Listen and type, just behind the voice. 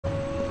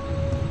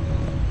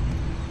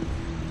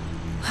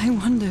I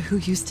wonder who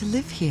used to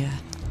live here.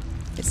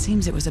 It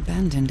seems it was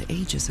abandoned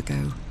ages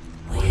ago.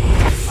 We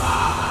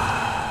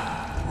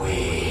father,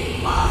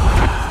 we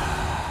mother.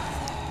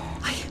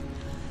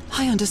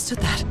 I understood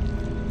that.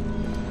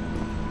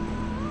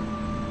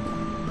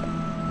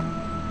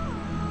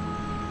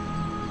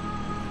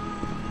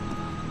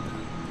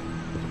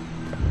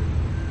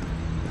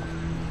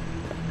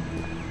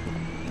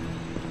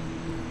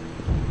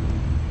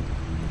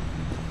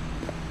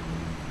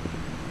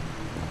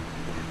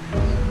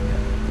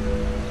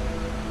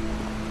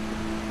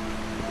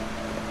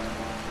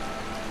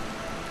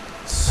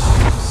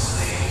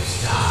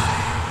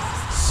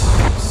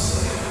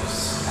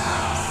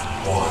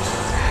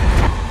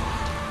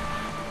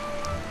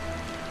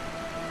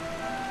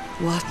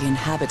 The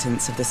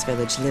inhabitants of this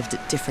village lived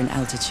at different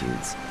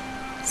altitudes.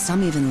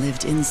 Some even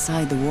lived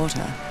inside the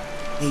water.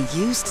 They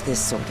used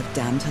this sort of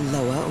dam to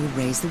lower or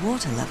raise the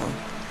water level.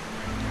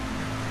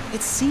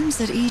 It seems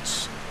that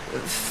each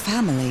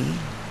family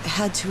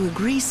had to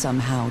agree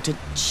somehow to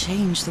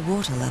change the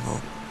water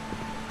level.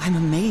 I'm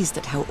amazed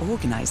at how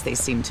organized they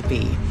seem to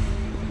be,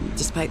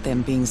 despite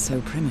them being so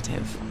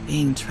primitive.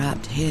 Being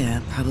trapped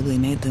here probably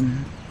made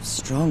them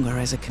stronger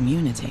as a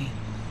community.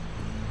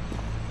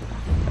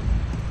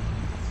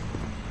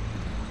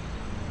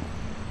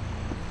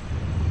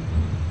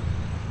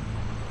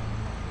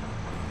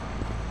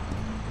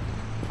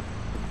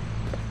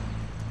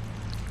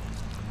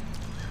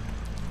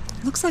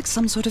 Looks like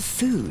some sort of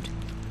food.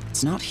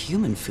 It's not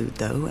human food,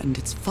 though, and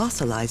it's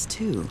fossilized,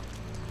 too.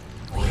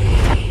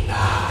 We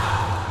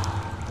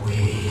bow,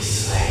 we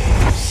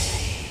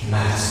slaves,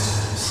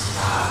 masters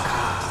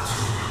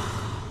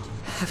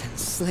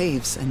Heavens,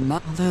 slaves and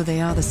although they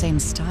are the same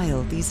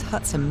style, these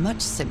huts are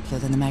much simpler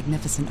than the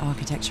magnificent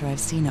architecture I've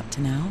seen up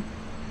to now.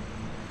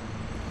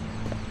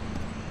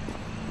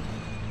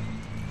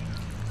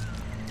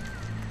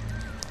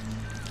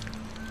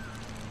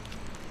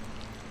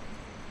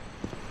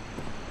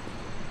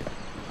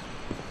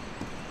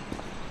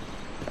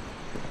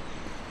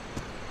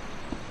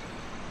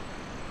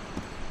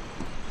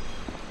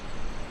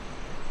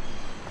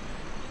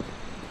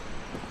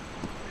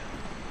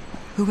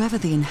 Whoever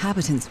the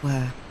inhabitants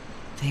were,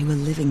 they were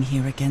living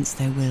here against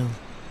their will.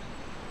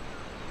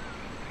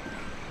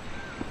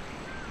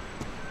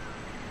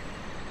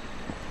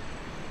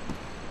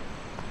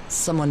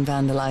 Someone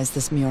vandalized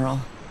this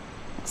mural.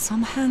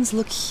 Some hands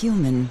look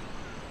human,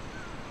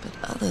 but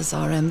others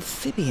are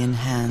amphibian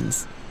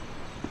hands.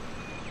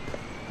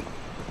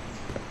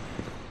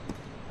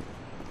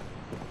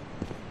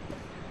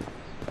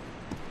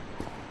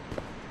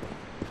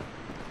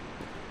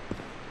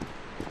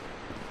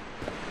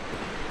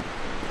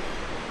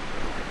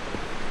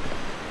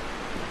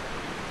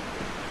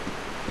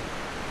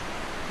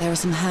 There are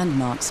some hand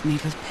marks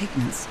made with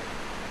pigments.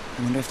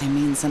 I wonder if they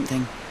mean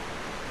something.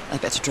 I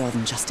better draw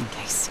them just in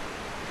case.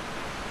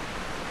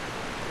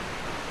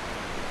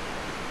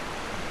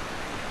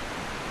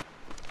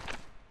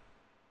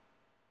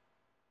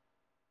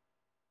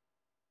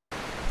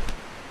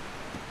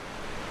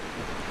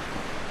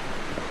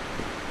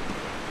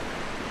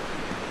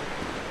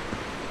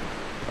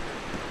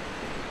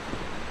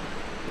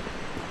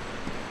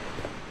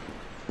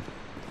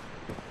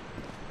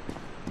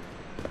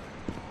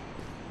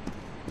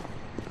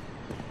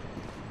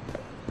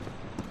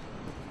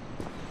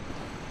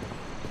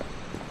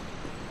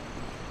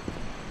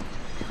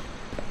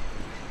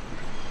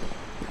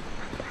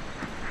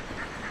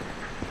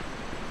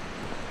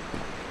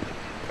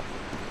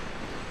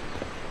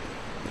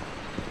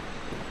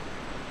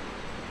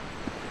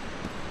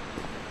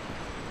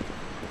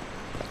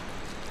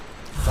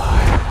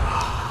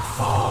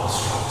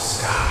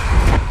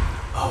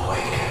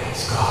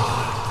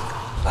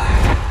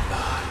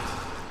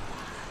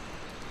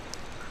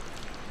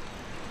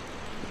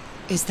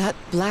 Is that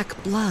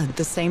black blood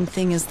the same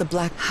thing as the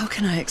black... How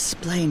can I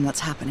explain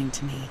what's happening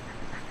to me?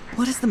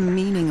 What is the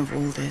meaning of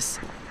all this?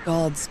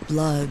 God's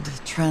blood,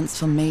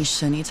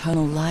 transformation,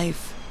 eternal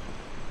life.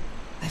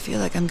 I feel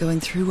like I'm going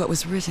through what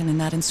was written in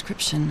that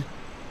inscription.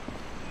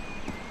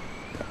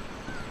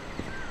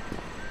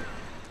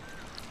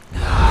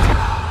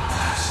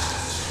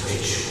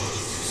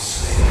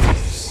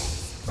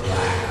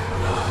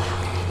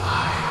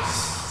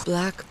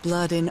 Black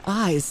blood in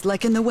eyes,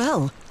 like in the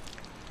well.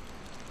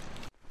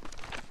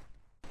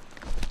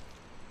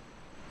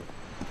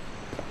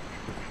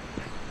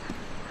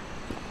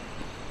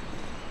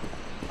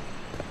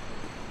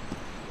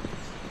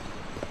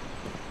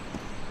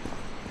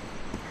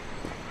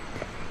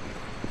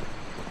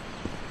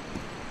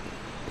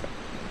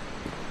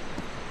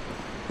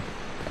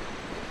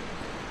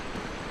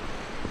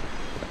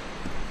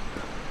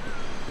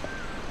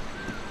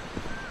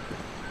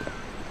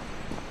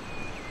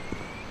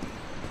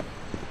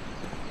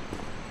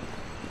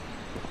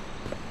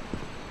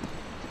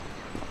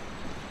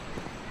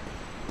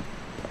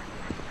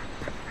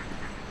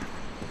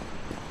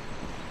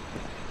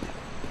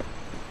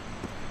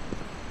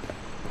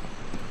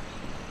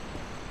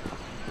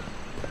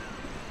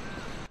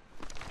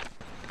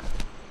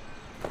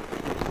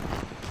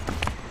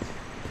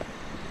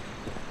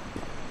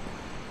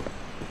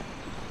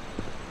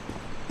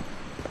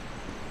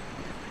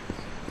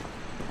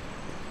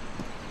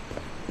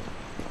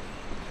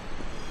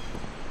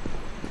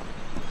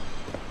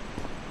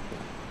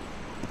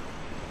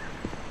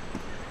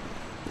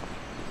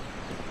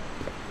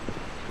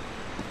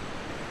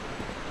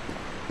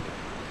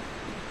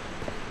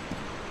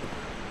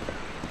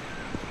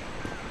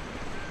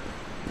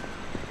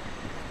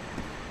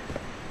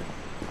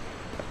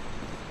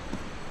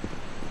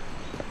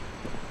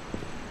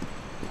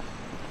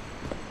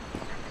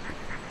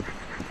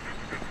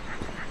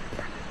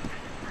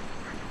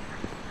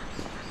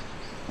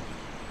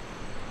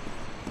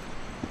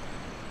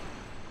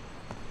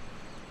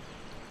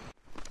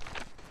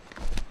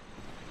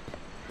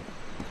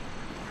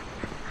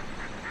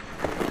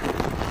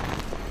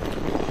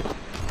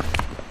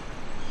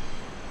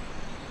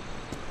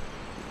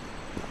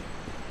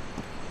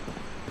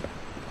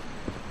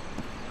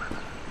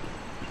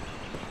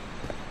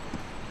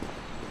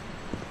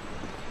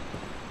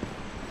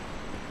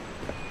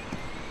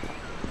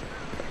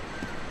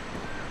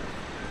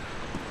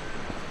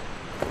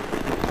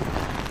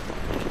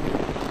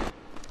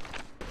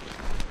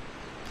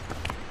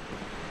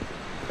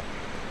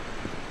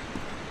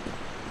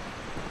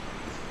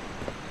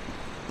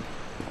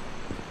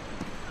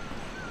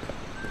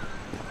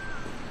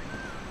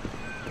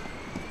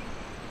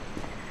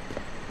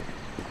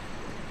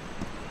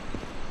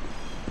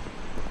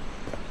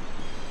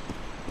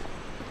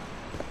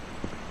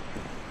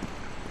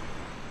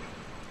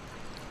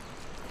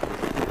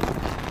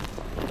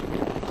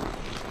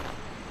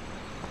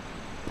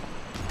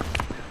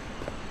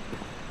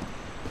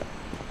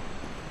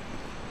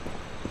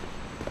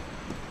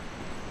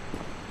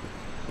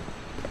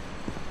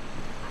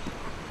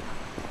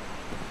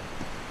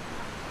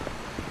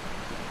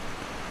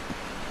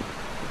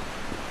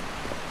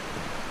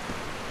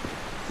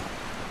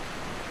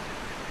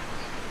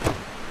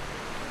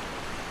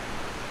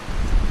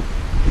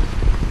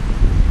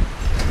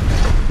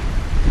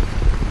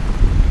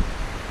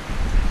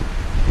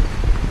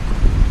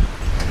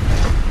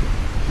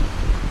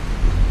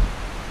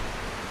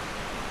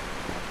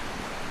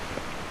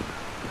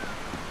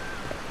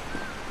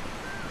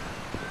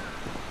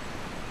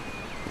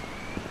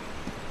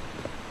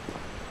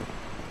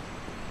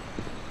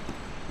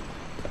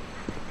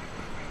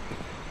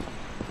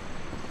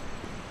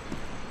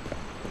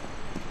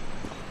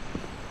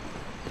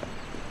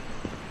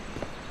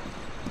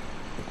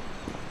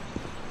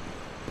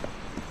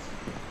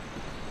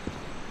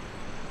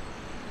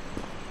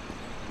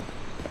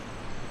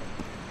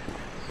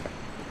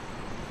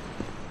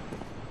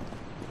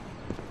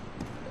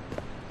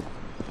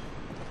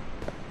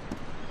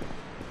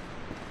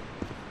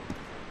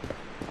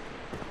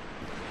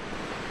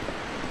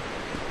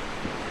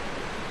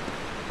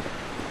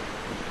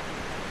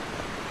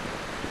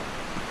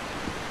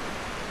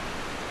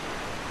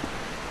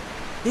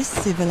 This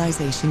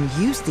civilization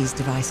used these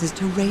devices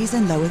to raise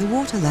and lower the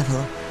water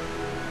level.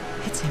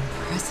 It's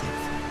impressive.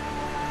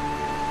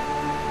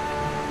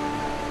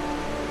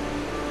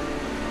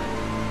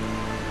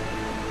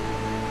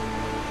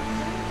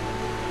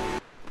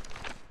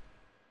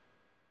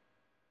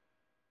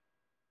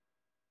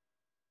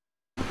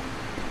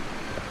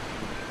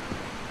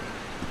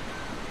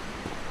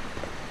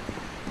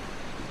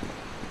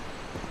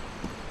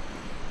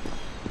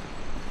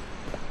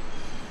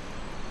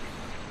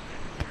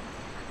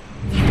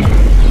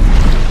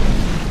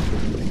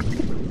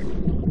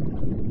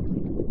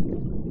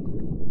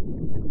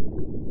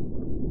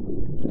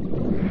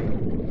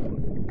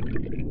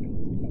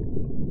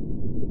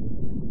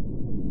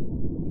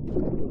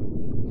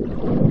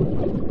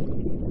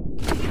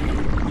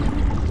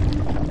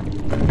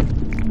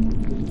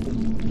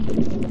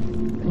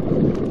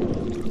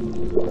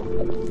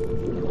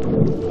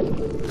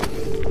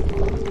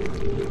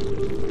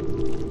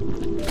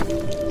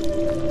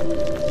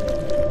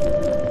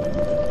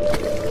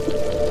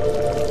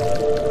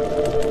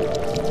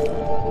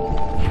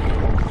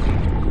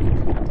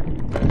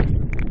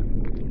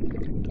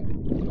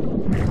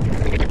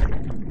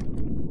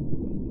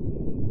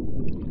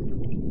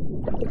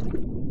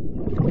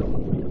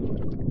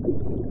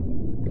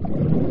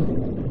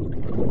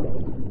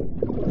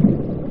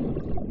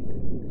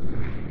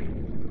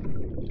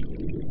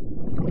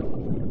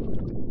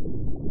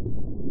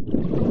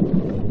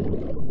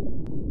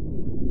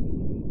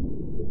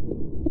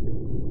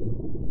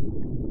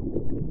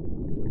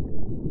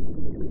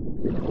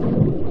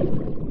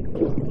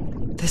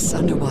 This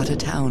underwater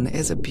town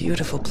is a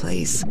beautiful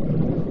place,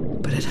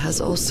 but it has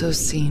also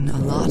seen a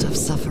lot of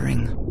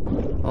suffering.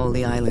 All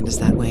the island is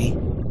that way.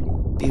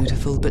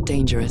 Beautiful but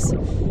dangerous.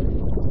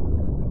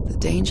 The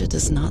danger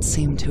does not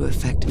seem to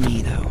affect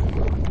me, though.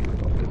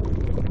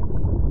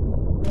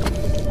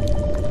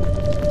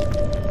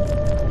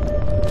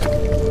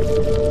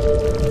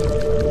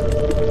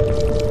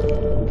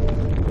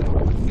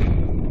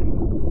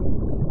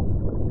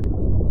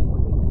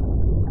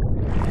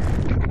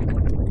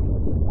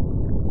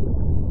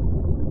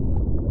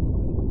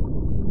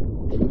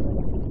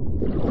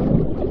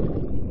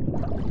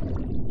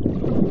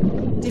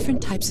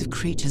 Different types of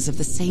creatures of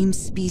the same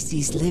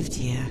species lived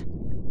here,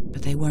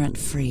 but they weren't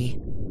free.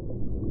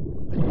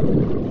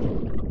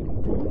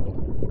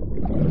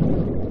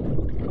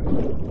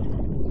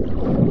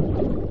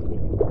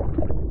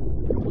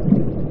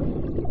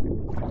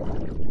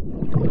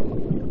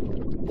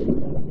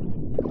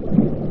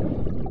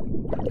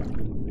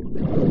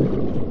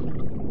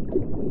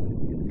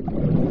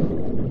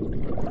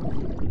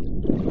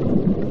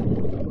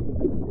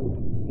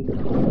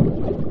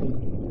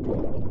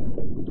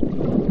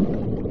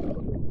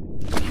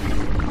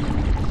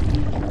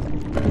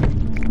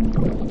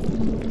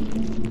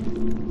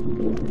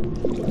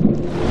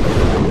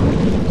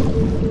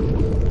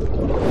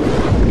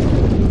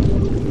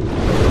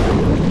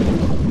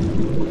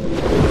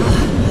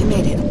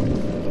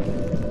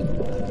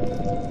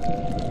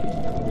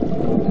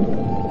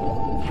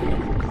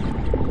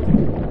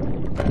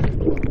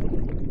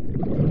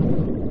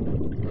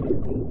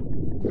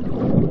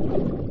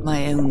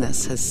 My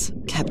illness has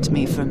kept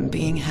me from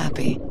being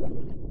happy.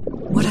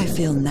 What I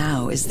feel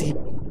now is the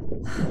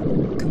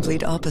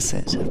complete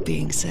opposite of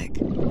being sick.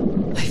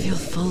 I feel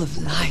full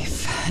of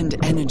life and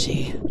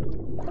energy,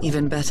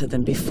 even better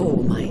than before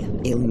my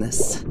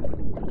illness.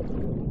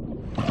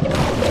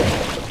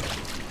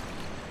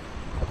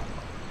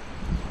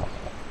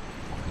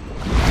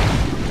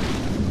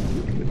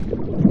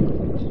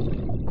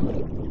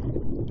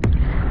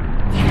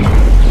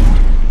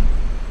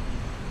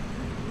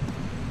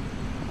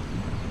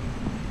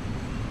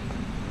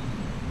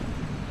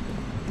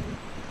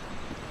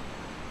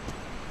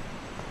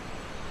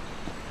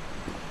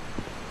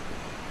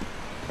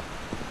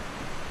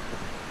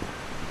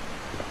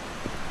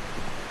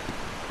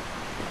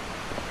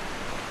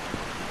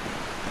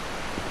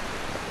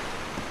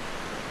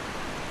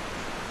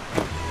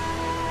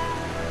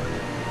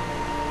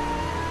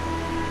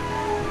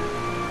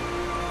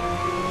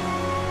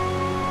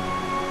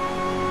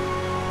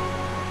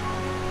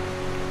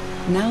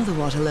 Now the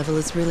water level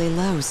is really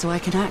low, so I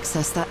can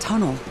access that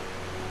tunnel.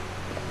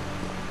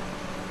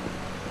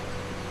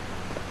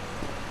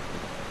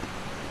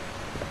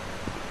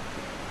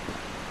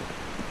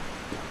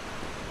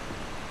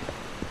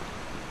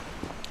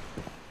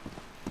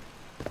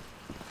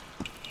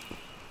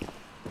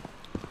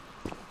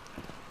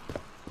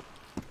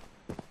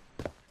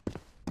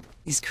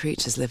 These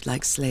creatures lived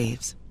like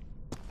slaves,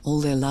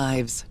 all their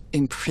lives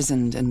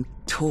imprisoned and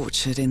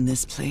tortured in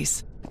this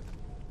place.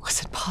 Was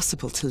it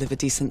possible to live a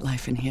decent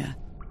life in here?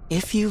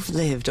 If you've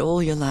lived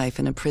all your life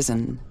in a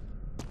prison,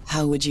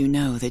 how would you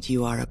know that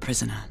you are a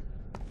prisoner?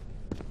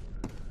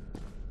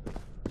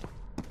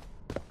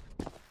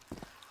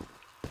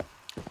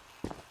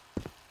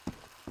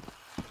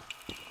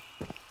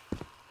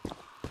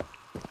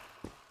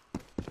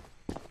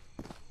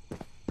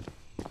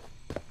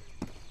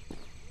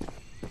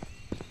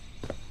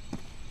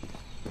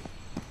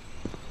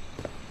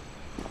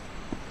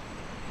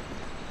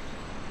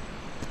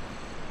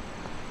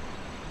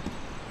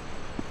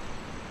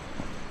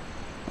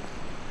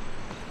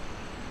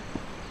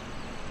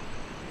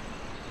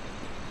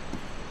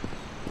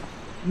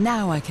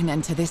 Now I can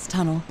enter this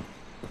tunnel.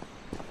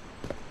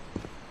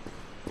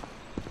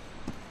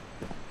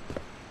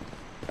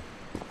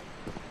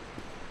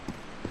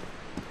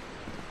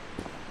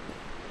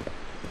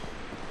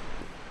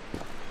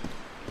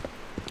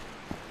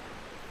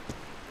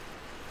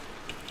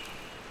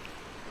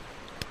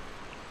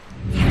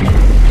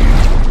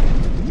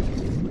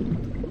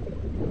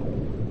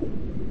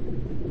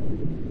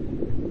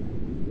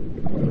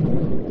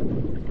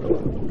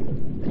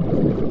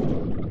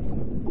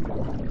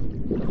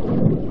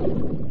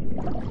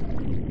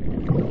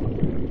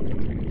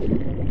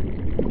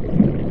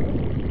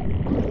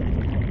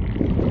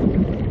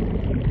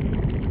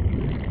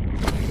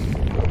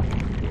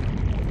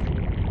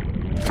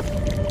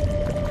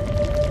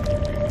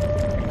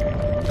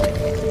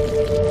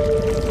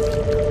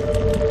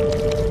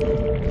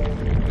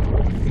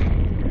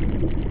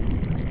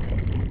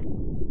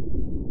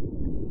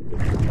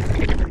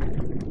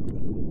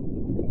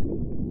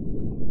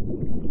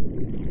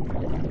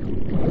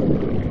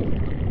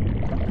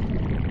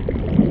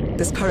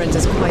 This current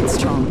is quite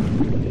strong.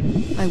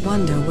 I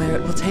wonder where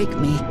it will take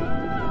me.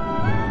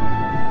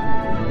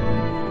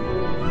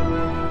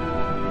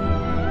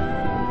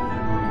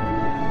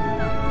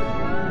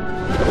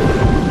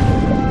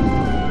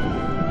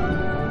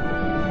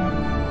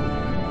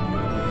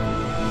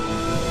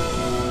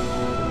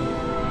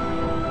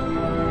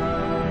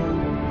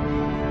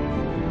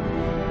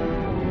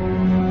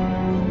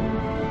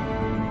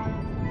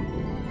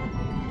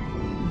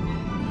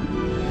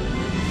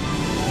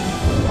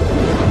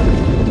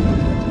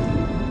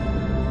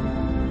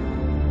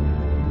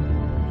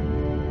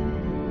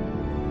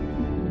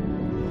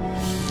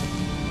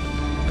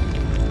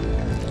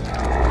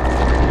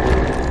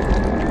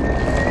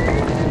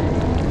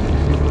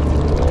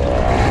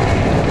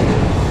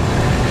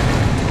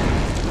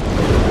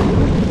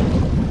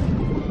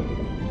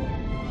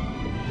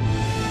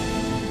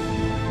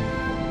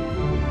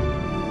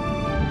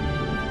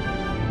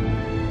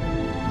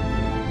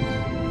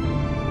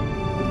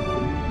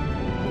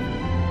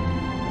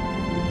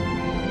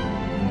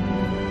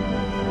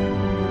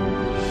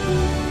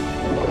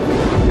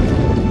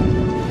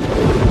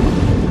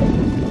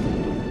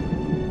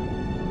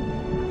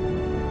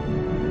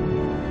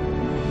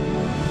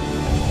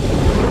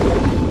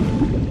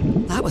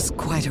 That was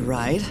quite a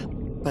ride,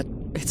 but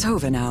it's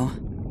over now.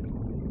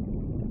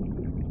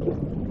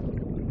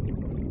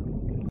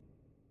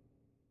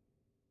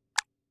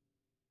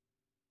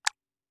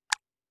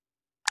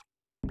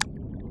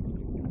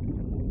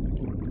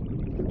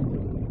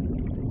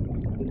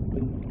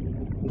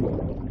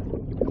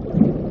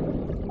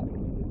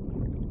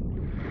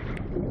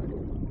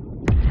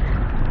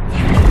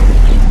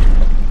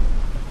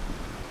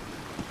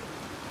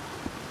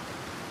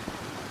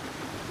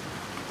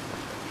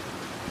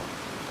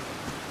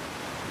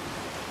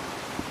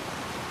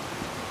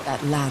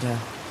 That ladder.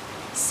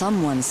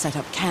 Someone set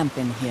up camp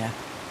in here.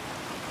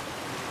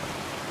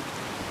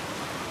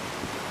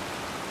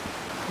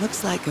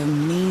 Looks like a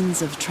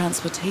means of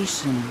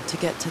transportation to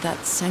get to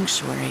that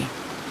sanctuary.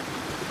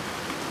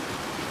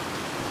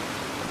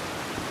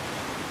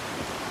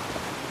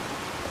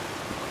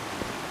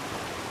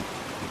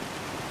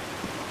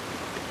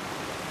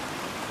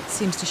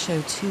 Seems to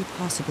show two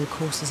possible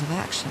courses of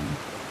action.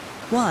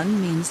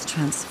 One means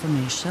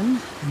transformation,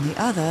 and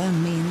the other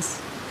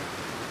means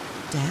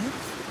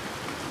death?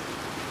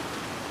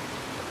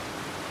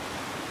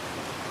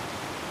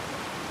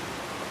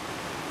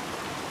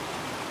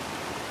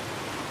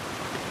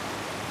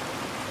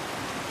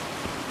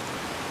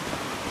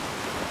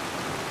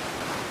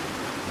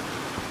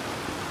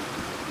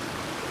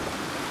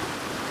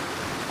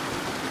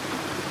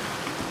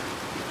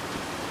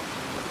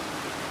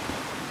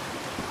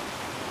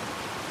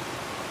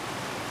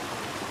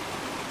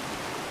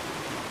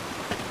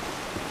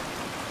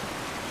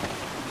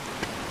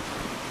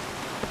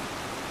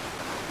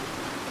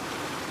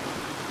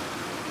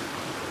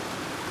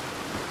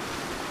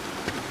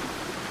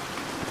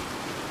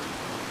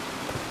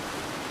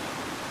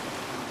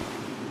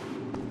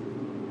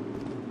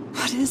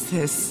 What is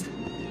this?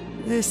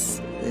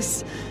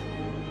 This...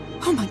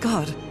 Oh my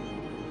god!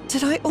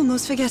 Did I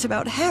almost forget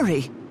about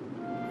Harry?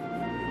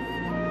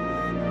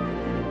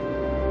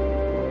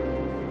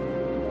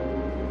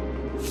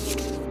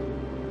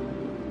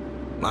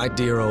 My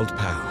dear old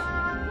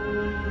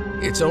pal.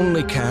 It's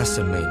only Cass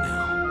and me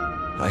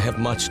now. I have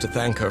much to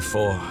thank her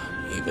for,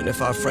 even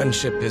if our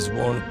friendship is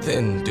worn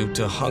thin due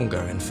to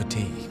hunger and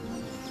fatigue.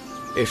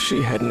 If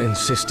she hadn't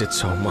insisted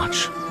so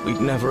much,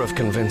 we'd never have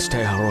convinced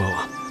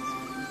Aotearoa.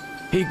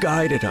 He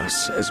guided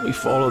us as we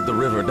followed the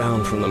river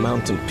down from the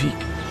mountain peak.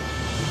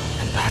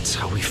 And that's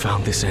how we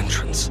found this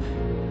entrance.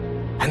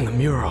 And the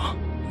mural.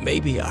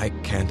 Maybe I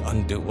can't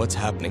undo what's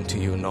happening to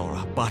you,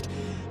 Norah, but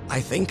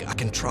I think I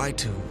can try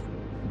to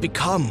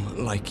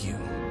become like you.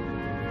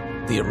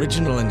 The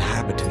original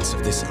inhabitants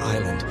of this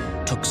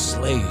island took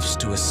slaves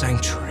to a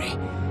sanctuary.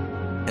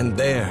 And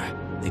there,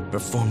 they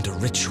performed a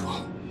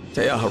ritual.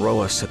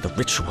 Aotearoa said the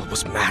ritual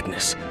was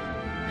madness,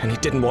 and he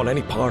didn't want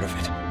any part of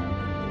it.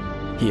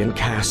 He and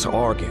Cass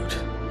argued,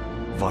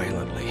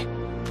 violently.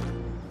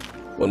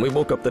 When we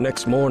woke up the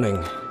next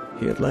morning,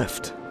 he had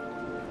left.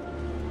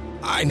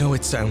 I know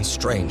it sounds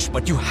strange,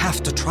 but you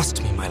have to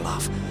trust me, my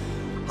love.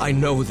 I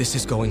know this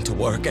is going to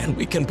work, and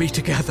we can be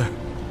together.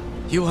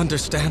 You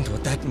understand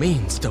what that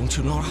means, don't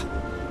you, Norah?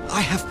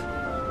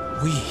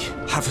 We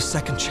have a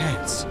second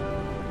chance.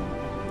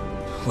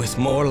 With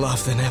more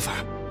love than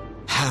ever,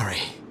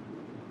 Harry.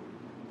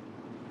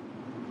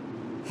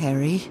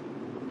 Harry?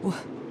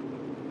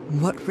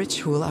 What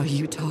ritual are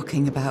you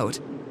talking about?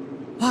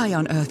 Why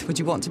on earth would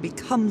you want to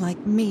become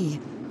like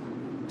me?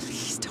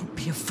 Please don't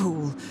be a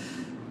fool.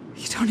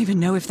 You don't even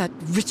know if that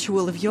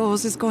ritual of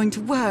yours is going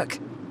to work.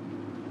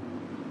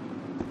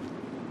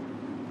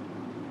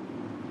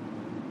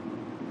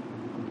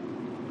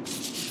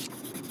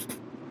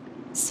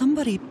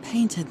 Somebody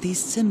painted these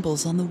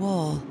symbols on the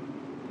wall.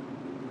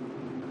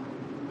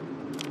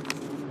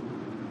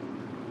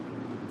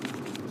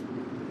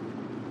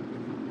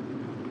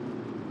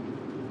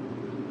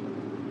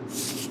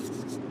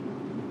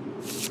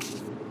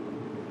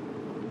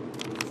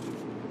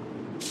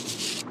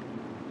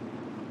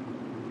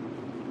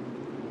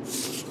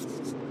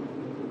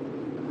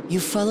 You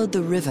followed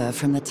the river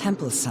from the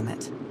temple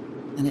summit,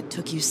 and it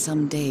took you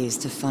some days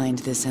to find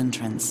this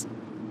entrance.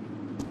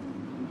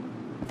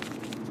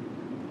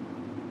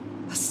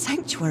 A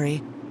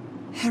sanctuary?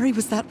 Harry,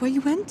 was that where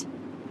you went?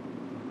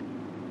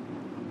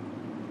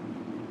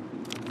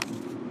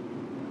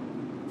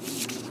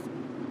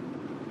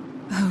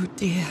 Oh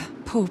dear,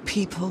 poor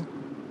people.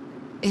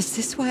 Is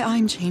this why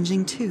I'm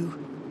changing too?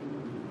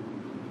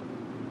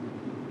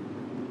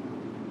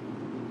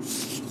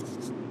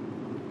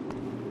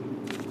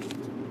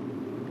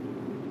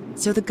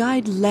 So the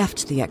guide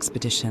left the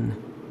expedition.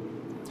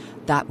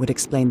 That would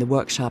explain the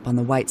workshop on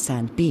the white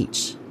sand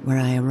beach, where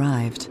I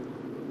arrived.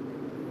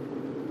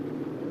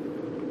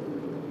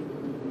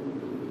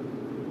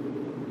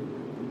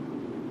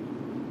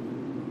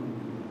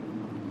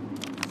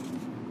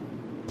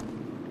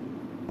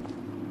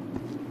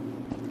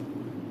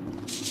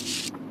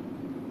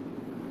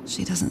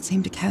 She doesn't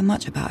seem to care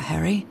much about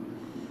Harry.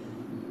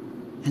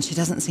 And she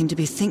doesn't seem to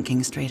be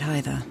thinking straight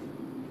either.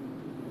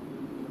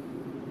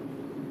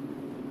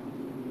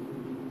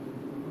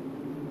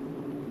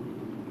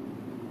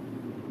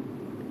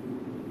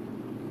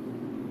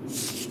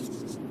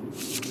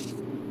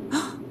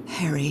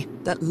 Harry,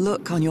 that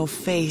look on your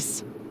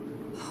face.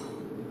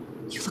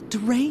 You look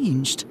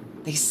deranged.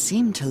 They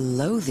seem to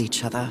loathe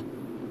each other.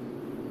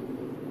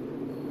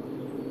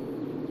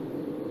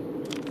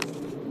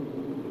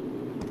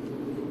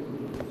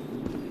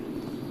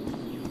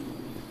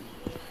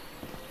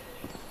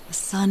 The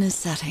sun is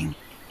setting.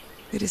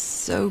 It is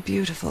so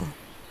beautiful.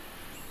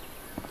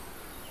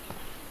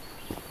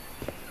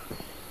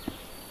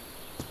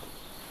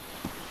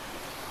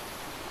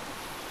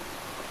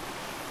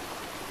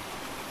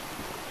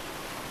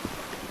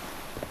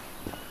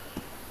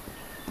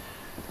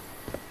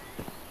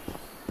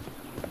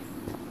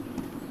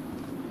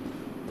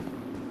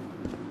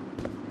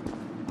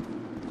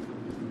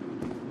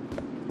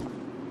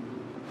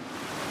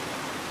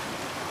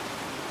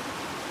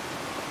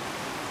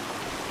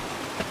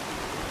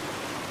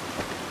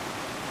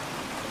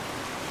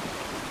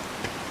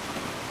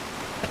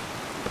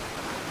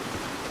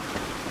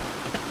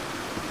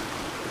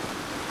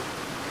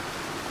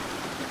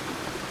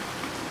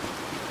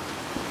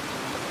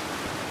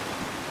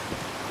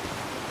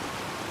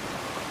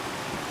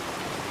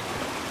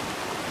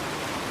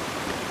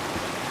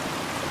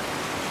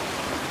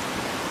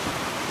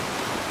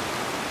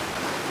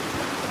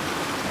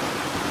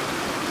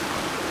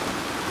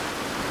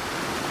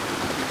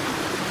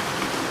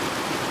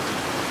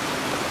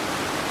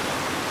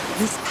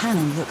 This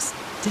panel looks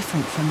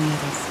different from the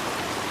others.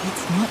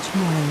 It's much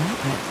more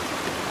elaborate.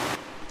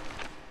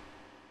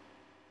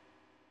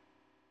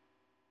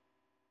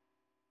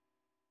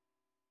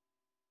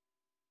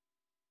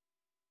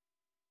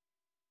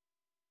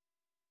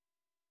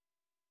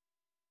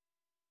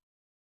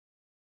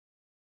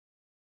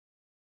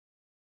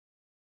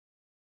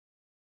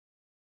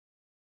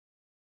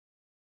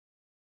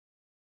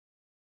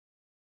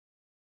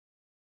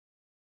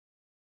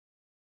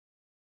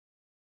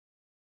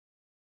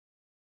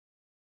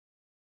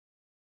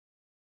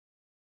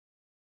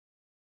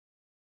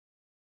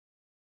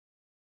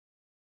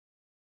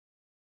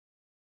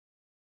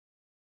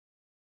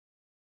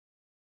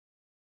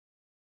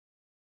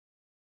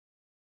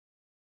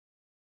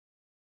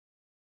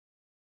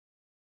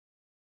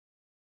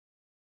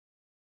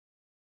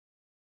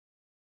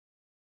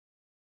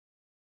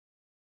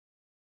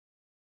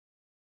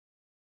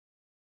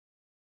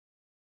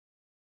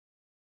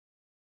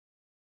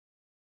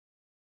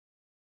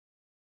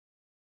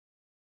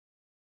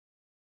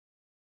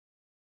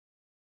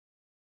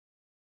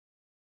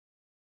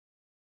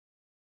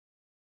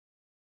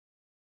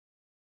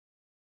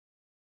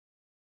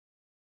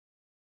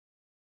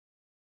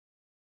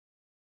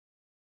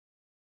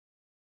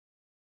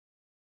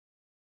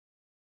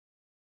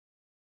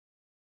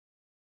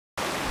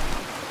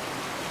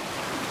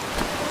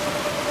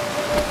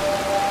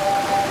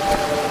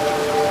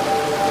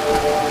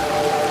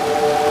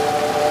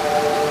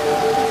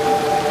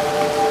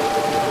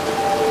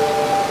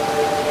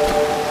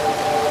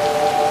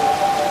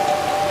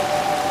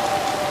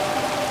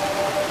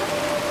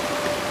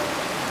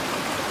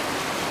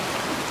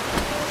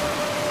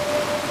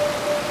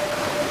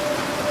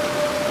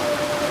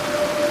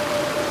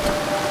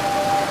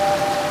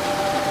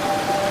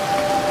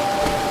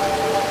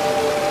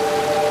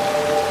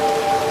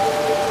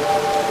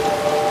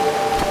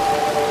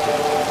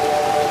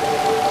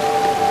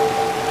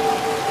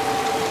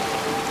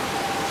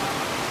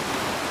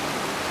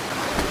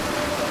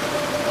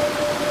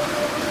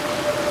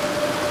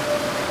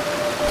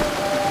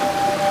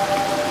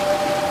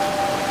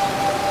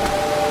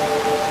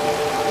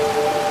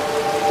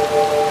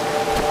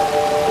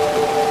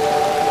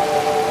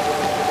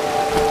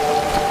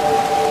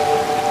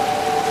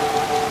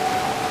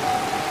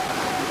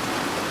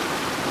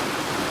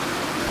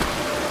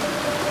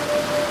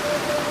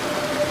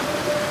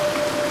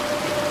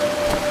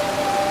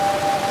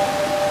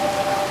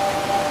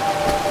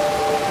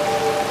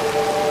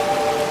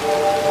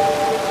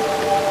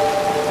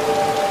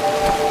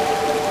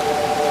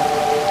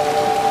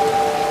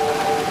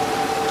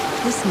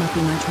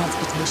 would be my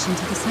transportation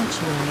to the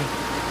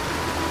sanctuary.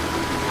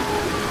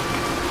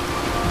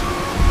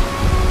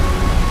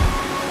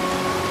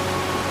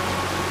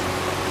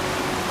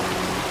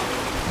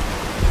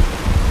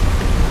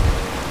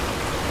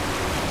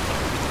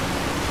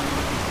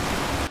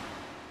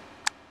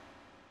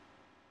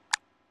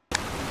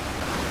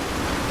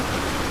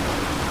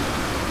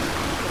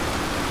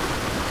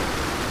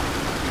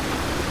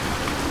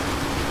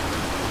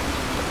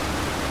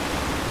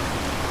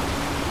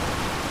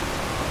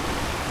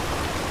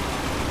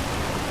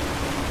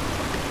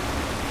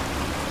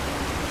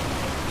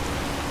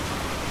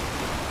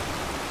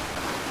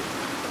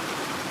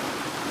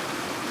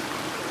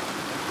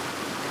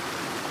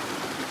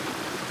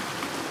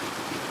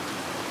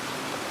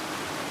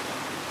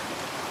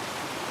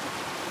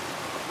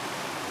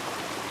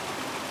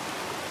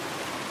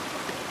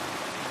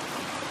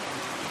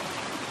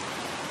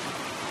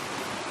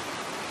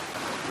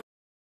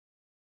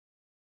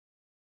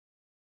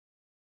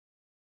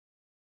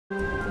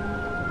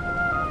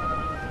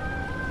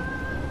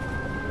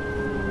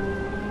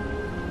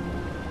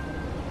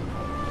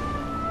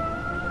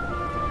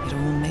 It all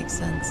makes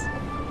sense.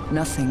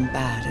 Nothing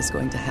bad is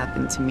going to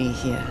happen to me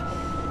here,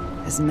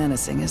 as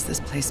menacing as this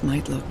place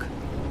might look.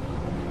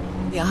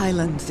 The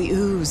island, the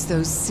ooze,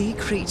 those sea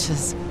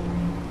creatures.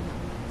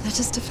 They're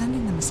just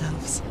defending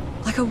themselves,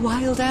 like a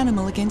wild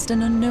animal against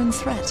an unknown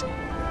threat.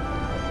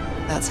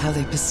 That's how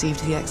they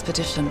perceived the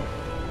expedition,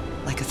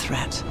 like a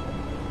threat.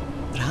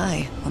 But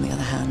I, on the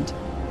other hand,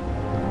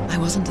 I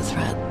wasn't a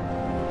threat.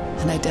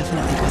 And I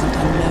definitely wasn't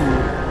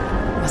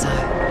unknown, was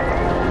I?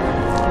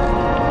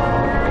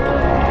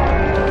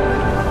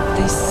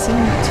 They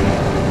seemed to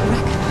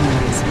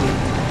recognize me,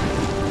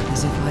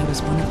 as if I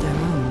was one of their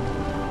own.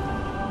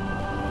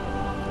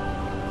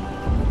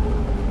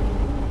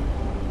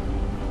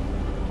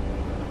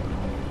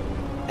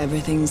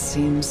 Everything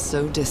seems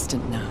so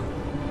distant now,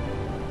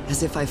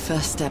 as if I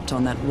first stepped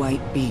on that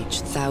white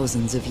beach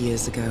thousands of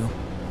years ago.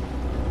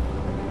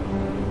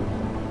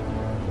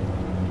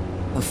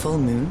 A full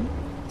moon?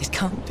 It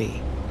can't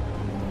be.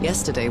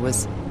 Yesterday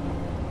was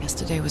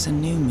a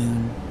new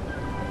moon.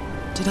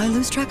 Did I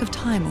lose track of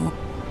time, or...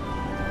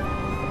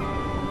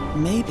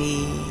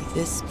 Maybe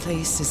this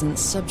place isn't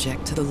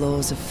subject to the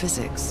laws of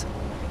physics.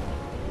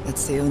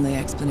 That's the only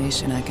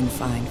explanation I can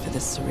find for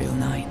this surreal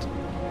night.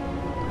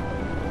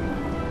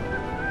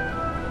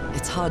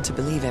 It's hard to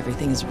believe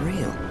everything is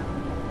real.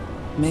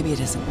 Maybe it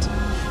isn't.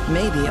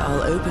 Maybe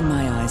I'll open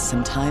my eyes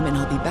sometime and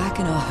I'll be back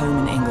in our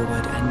home in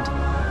Inglewood and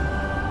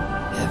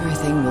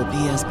everything will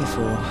be as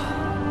before.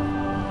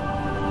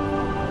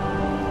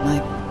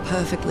 My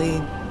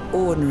perfectly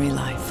ordinary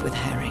life with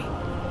Harry.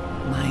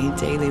 My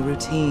daily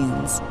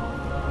routines.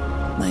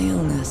 My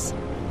illness.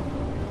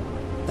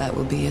 That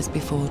will be as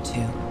before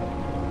too.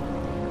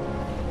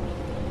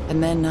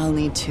 And then I'll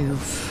need to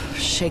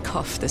shake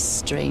off this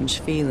strange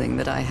feeling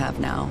that I have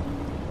now.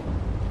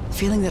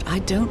 Feeling that I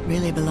don't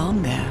really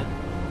belong there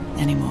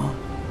anymore.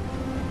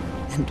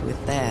 And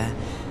with there,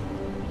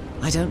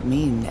 I don't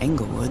mean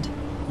Englewood,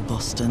 or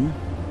Boston,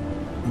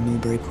 or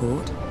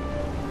Newburyport.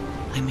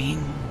 I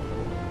mean...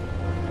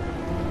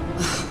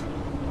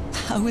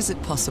 How is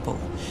it possible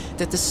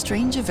that the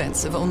strange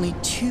events of only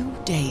 2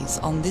 days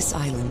on this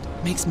island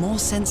makes more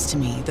sense to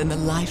me than the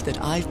life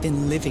that I've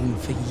been living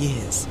for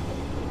years?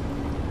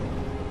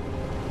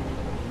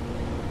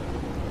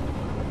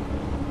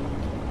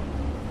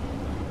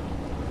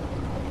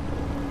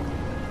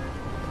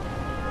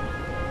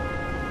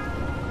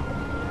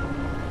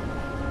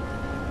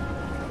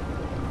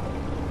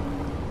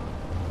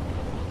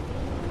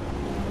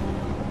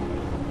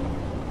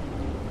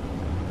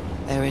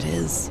 There it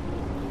is.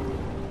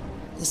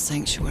 The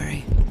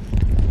sanctuary.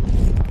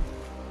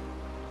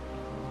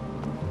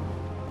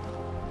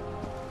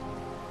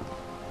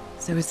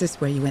 So is this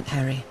where you went,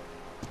 Harry?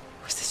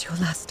 Was this your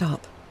last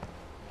stop?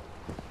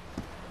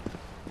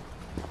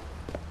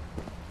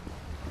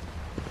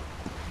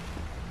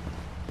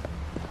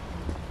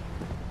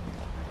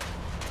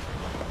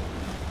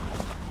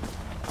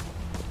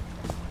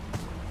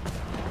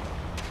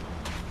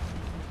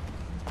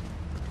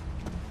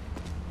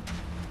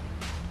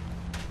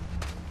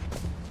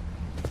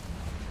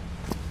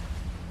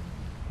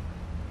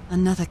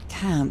 Another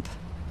camp.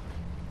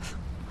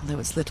 Although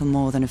it's little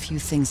more than a few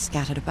things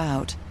scattered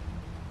about.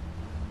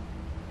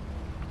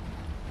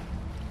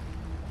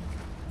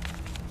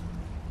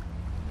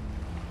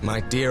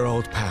 My dear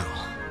old pal.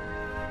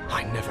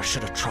 I never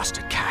should have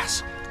trusted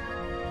Cass.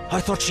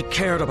 I thought she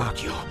cared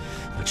about you,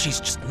 but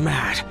she's just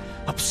mad,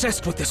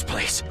 obsessed with this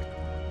place.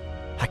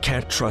 I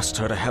can't trust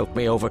her to help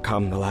me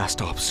overcome the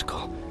last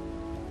obstacle.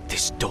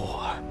 This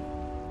door.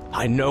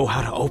 I know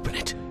how to open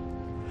it.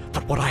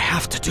 But what I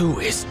have to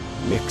do is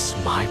mix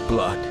my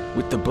blood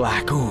with the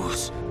black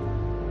ooze.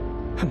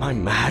 Am I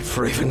mad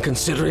for even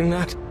considering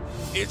that?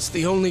 It's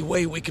the only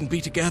way we can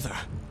be together.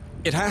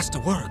 It has to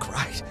work,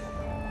 right?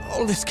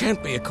 All this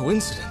can't be a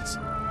coincidence.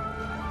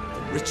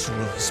 The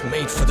ritual is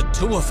made for the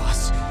two of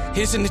us,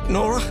 isn't it,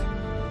 Norah?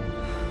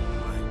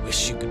 I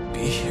wish you could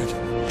be here.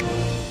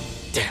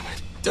 Damn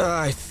it.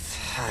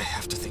 I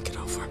have to think it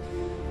over.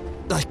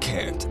 I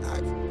can't.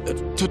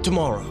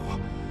 Tomorrow.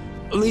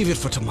 Leave it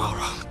for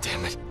tomorrow.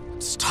 Damn it.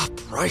 Stop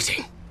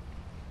writing.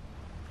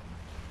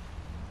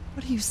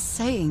 What are you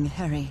saying,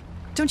 Harry?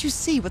 Don't you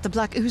see what the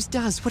black ooze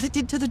does, what it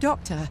did to the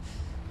doctor?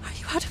 Are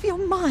you out of your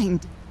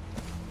mind?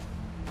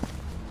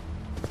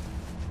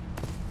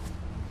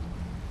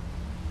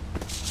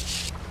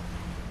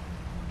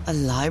 A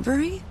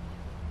library?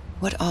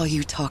 What are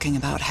you talking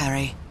about,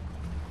 Harry?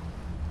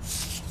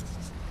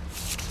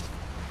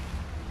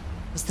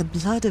 Was the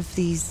blood of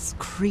these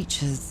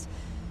creatures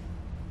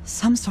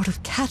some sort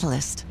of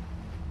catalyst?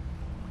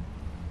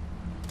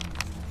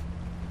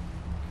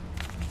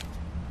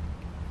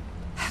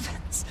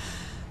 Heavens,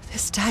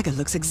 this dagger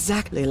looks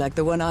exactly like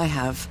the one I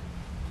have.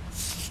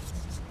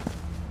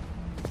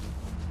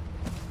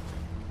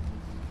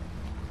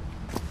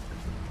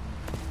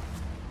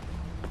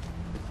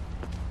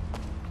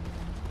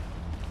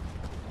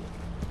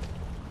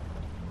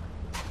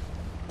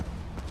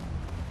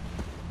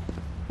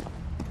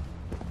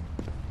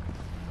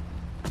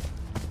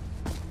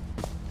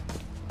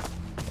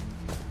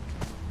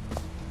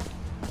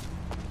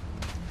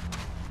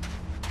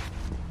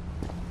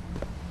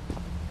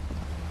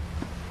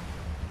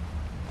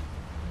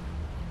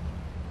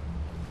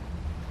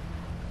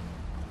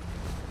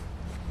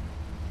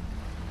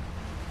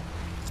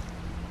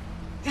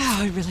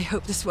 I really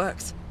hope this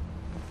works.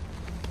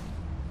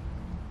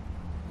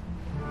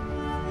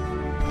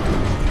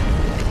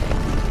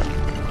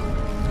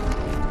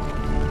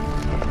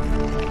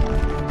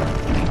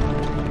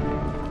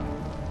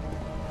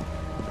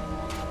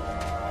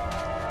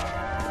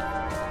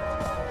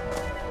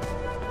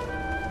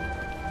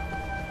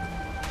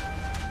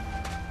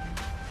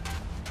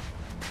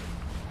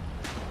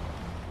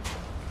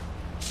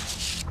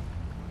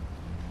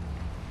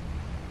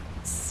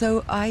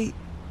 So I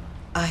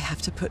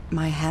have to put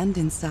my hand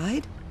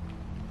inside?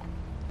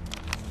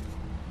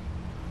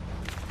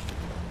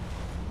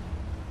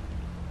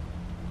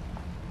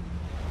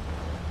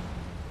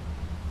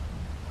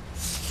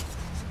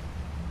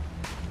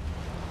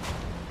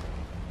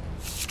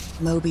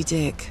 Moby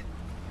Dick.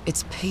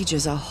 Its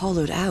pages are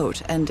hollowed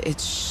out, and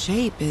its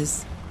shape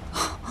is...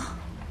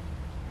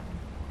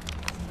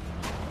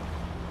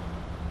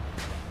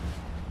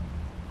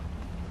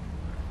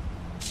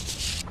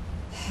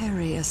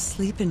 Harry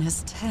asleep in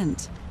his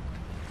tent.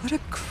 What a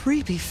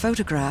creepy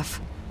photograph.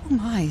 Oh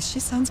my,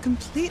 she sounds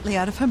completely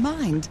out of her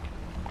mind.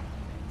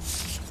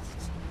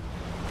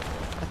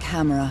 A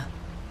camera.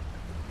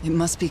 It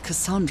must be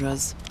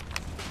Cassandra's.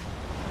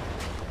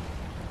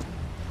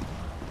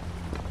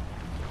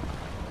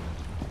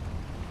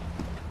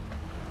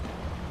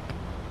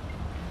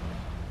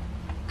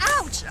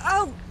 Ouch!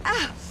 Oh!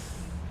 Ah!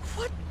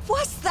 What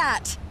was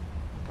that?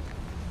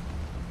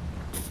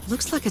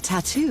 Looks like a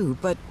tattoo,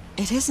 but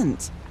it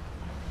isn't.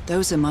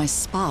 Those are my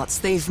spots.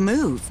 They've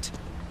moved.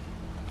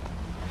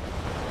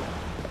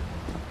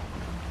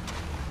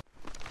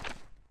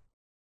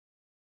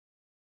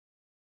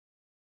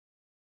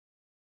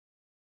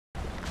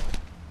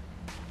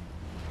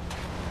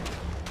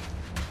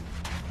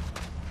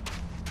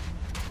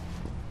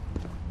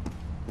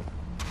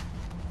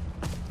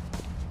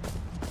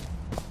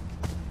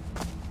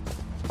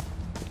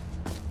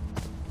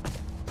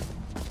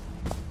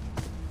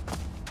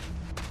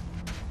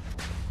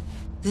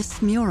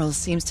 This mural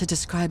seems to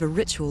describe a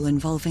ritual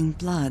involving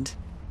blood.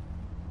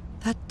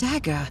 That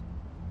dagger.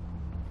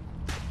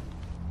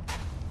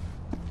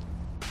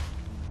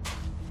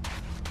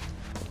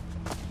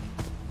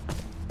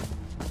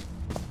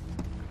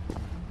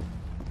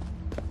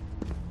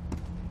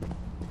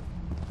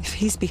 If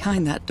he's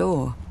behind that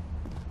door,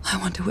 I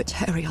wonder which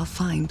Harry I'll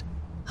find.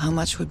 How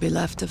much would be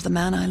left of the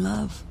man I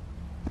love?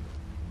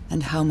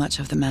 And how much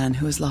of the man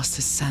who has lost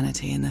his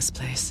sanity in this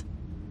place?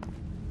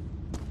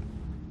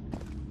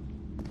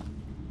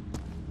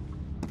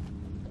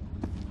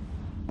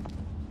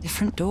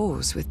 Different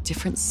doors with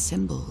different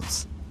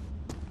symbols.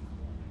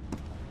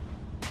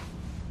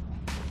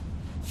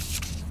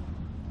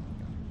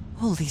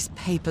 All these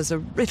papers are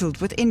riddled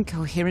with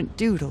incoherent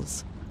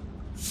doodles.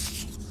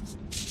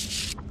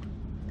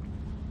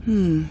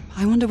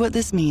 I wonder what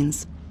this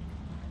means.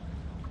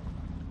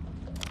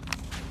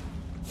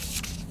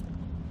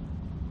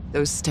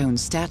 Those stone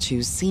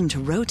statues seem to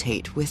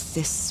rotate with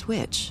this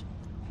switch.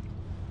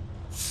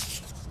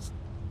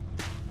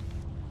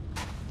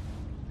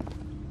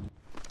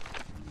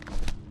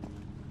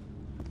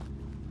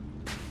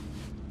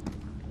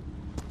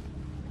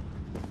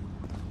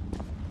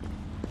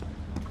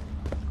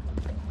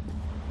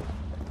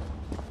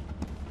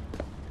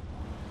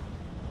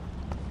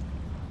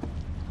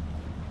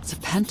 It's a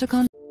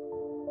pentagon.